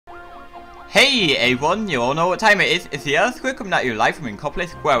Hey everyone, you all know what time it is. It's the Earthquake coming at you live from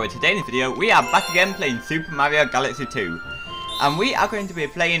Incopolis, where today in this video we are back again playing Super Mario Galaxy 2. And we are going to be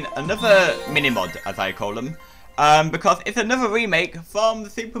playing another mini-mod, as I call them. Because it's another remake from the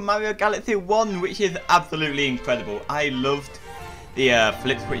Super Mario Galaxy 1, which is absolutely incredible. I loved the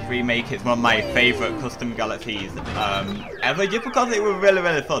Flip Switch remake. It's one of my favourite custom galaxies ever, just because it was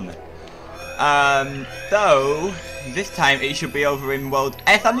really fun. So this time it should be over in World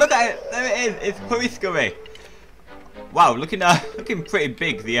S, and look at it, there it is, it's scurry. Wow, looking pretty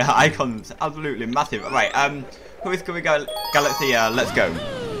big, the icon's absolutely massive. Right, scurry Galaxy, let's go.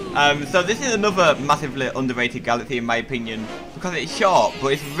 So this is another massively underrated galaxy in my opinion, because it's short,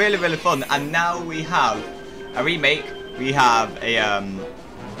 but it's really fun, and now we have a remake, we have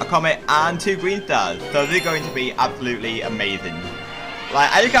a comet, and 2 green stars, so they're going to be absolutely amazing. Like,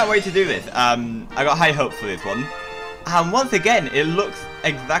 I just can't wait to do this. I got high hopes for this one. And once again, it looks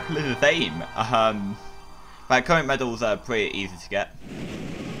exactly the same. Like, current medals are pretty easy to get.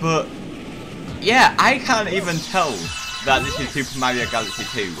 But, yeah, I can't even tell that this is Super Mario Galaxy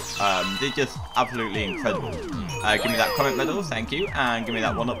 2. They're just absolutely incredible. Give me that comment medal, thank you. And give me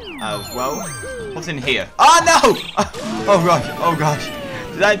that one up as well. What's in here? Oh, no! Oh, gosh.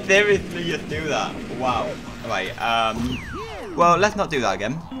 Did I seriously just do that? Wow. Alright, well, let's not do that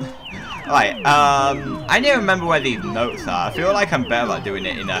again. Alright, I need to remember where these notes are. I feel like I'm better at doing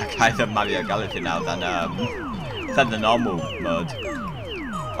it in a kind of Mario Galaxy now than the normal mode.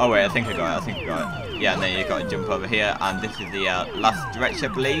 Oh wait, I think I got it, Yeah, and then you got to jump over here, and this is the last stretch, I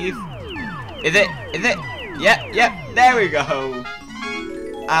believe. Is it? Yep, there we go.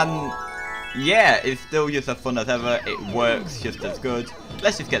 And yeah, it's still just as fun as ever. It works just as good.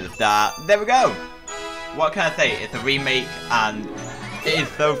 Let's just get the start. There we go. What can I say? It's a remake, and it is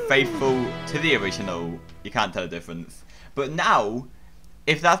so faithful to the original, you can't tell the difference. But now,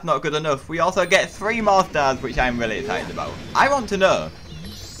 if that's not good enough, we also get 3 more stars, which I'm really excited about. I want to know,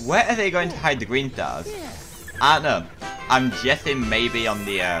 where are they going to hide the green stars? I don't know. I'm guessing maybe on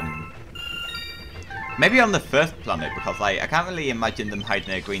the first planet, because like I can't really imagine them hiding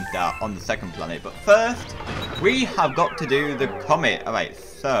a green star on the second planet. But first, we have got to do the comet. Alright,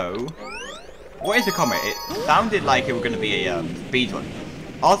 so what is a comet? It sounded like it was going to be a speed run.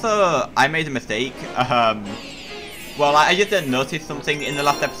 Also, I made a mistake. Well, I just didn't notice something in the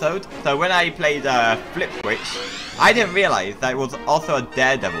last episode. So when I played Flip Switch, I didn't realise that it was also a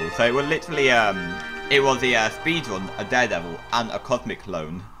daredevil. So it was literally, it was a speed run, a daredevil, and a cosmic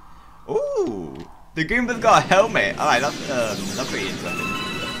clone. Ooh, the Goomba's got a helmet. Alright, that's pretty interesting.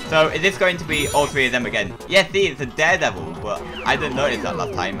 So is this going to be all 3 of them again? Yes, see, it's a daredevil, but I didn't notice that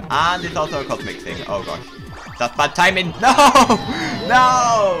last time. And it's also a cosmic thing. Oh gosh, that's bad timing. No,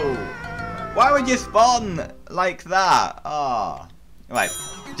 no! Why would you spawn like that? Ah, oh. Right,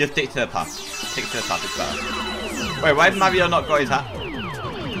 just stick to the path. Stick to the path, it's better. Wait, why did Mario not got his hat?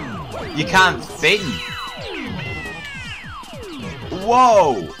 You can't spin.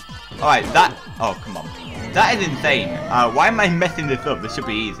 Whoa! Alright, that. Oh, come on. That is insane. Why am I messing this up? This should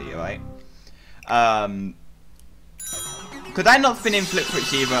be easy, alright? Could I not spin in Flip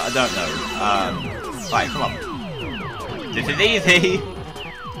Switch either? I don't know. Right, come on. This is easy.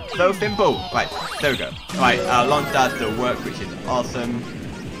 So simple. Right, there we go. Right, launch stars still work, which is awesome.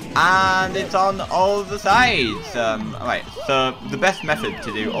 And it's on all the sides. Alright, so the best method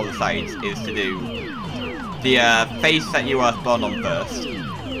to do all the sides is to do the face that you are spawned on first.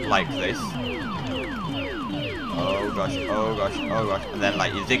 Like this. Oh gosh. And then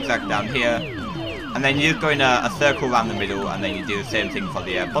like you zigzag down here. And then you just go in a circle around the middle, and then you do the same thing for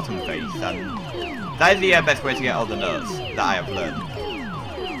the bottom face. And that is the best way to get all the notes that I have learned.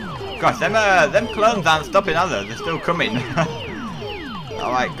 Gosh, them clones aren't stopping, are they? They're still coming.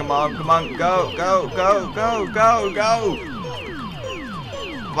 Alright, come on, go.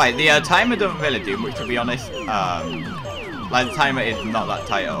 Right, the timer doesn't really do much, to be honest. Like, the timer is not that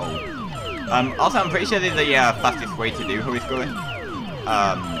tight at all. Also, I'm pretty sure this is the fastest way to do hurry-scurry.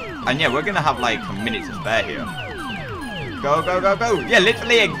 And yeah, we're gonna have like a minute to spare here. Go. Yeah,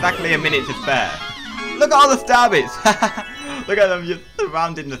 literally exactly a minute to spare. Look at all the star bits. Look at them just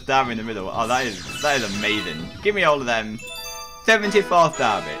surrounding the star in the middle. Oh, that is amazing. Give me all of them. 74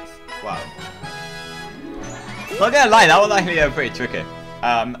 star bits. Wow. Not gonna lie, that was actually pretty tricky.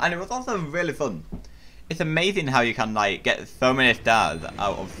 And it was also really fun. It's amazing how you can like get so many stars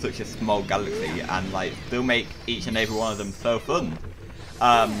out of such a small galaxy and like still make each and every one of them so fun.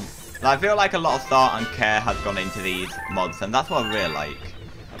 I feel like a lot of thought and care has gone into these mods, and that's what I really like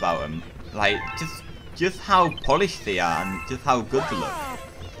about them. Like just how polished they are and just how good they look.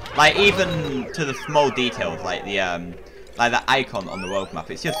 Like even to the small details, like the like that icon on the world map.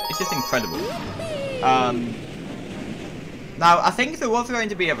 It's just incredible. Now I think there was going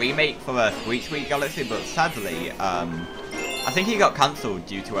to be a remake for a Sweet Galaxy, but sadly, I think he got cancelled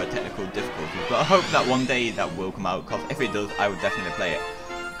due to technical difficulties. But I hope that one day that will come out, because if it does, I would definitely play it.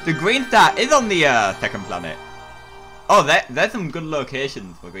 The green star is on the second planet. Oh, there's some good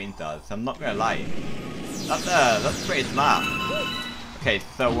locations for green stars. I'm not gonna lie. That's pretty smart. Okay,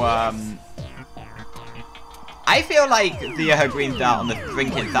 so I feel like the green star on the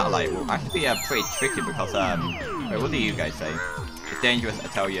drinking satellite will actually be pretty tricky because wait, what do you guys say? It's dangerous, I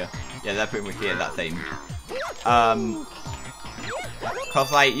tell you. Yeah, they're pretty much here that same.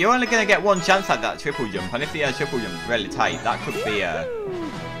 Cause like you're only gonna get one chance at that triple jump, and if the triple jump's really tight, that could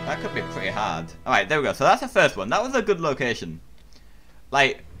be pretty hard. All right, there we go. So that's the first one. That was a good location.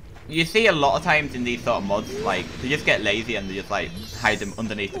 Like, you see a lot of times in these sort of mods, like, they just get lazy and they just, like, hide them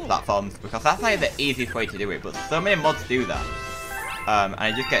underneath the platforms, because that's, like, the easiest way to do it, but so many mods do that. And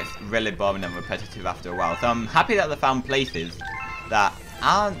it just gets really boring and repetitive after a while. So I'm happy that they found places that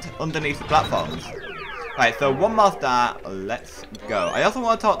aren't underneath the platforms. Right, so one more star, let's go. I also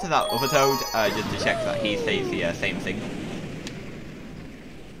want to talk to that other toad, just to check that he says the same thing.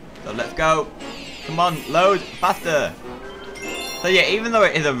 So let's go. Come on, load faster. So yeah, even though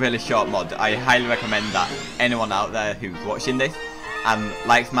it is a really short mod, I highly recommend that anyone out there who's watching this and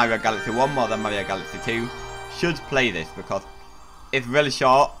likes Mario Galaxy 1 more than Mario Galaxy 2 should play this, because it's really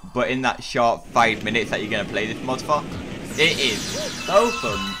short, but in that short 5 minutes that you're going to play this mod for, it is so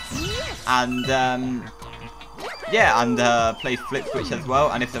fun. And yeah, and play Flip Switch as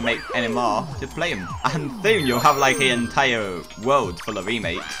well, and if they make any more, just play them. And soon you'll have like an entire world full of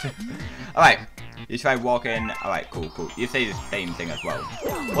remakes. Alright, you try walking. Alright, cool. You say the same thing as well.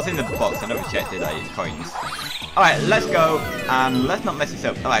 What's in the box? I never checked it, it's coins. Alright, let's go, and let's not mess this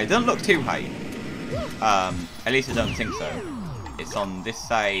up. Alright, don't look too high. At least I don't think so. It's on this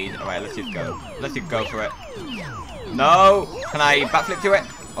side. Alright, let's just go. Let's just go for it. No! Can I backflip to it?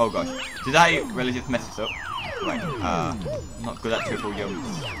 Oh gosh. Did I really just mess this up? Right, I'm not good at triple jumps.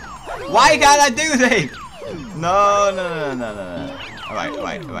 Why can't I do this? No. Alright.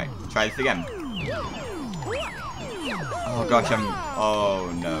 Try this again. Oh gosh,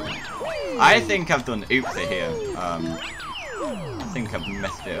 oh no. I think I've done oopsie here. I think I've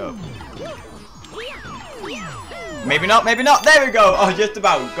messed it up. Maybe not. There we go. Oh, just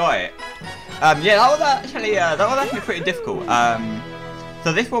about got it. Yeah, that was actually pretty difficult.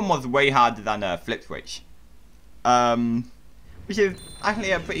 So this one was way harder than Flip Switch. Which is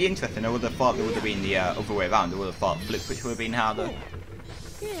actually pretty interesting. I would have thought it would have been the other way around. I would have thought Flip Switch would have been harder.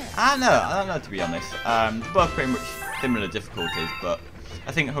 I don't know to be honest. They're both pretty much similar difficulties, but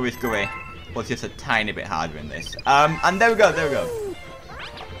I think Hurry Scurry was just a tiny bit harder in this. And there we go.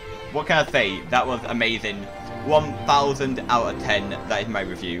 What can I say? That was amazing. 1000 out of 10. That is my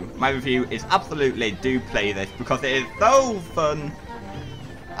review. My review is absolutely do play this because it is so fun.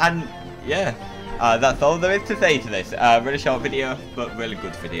 And yeah. That's all there is to say to this. Really short video, but really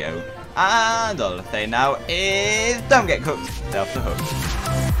good video. And all I'll say now is don't get cooked. Stay off the hook.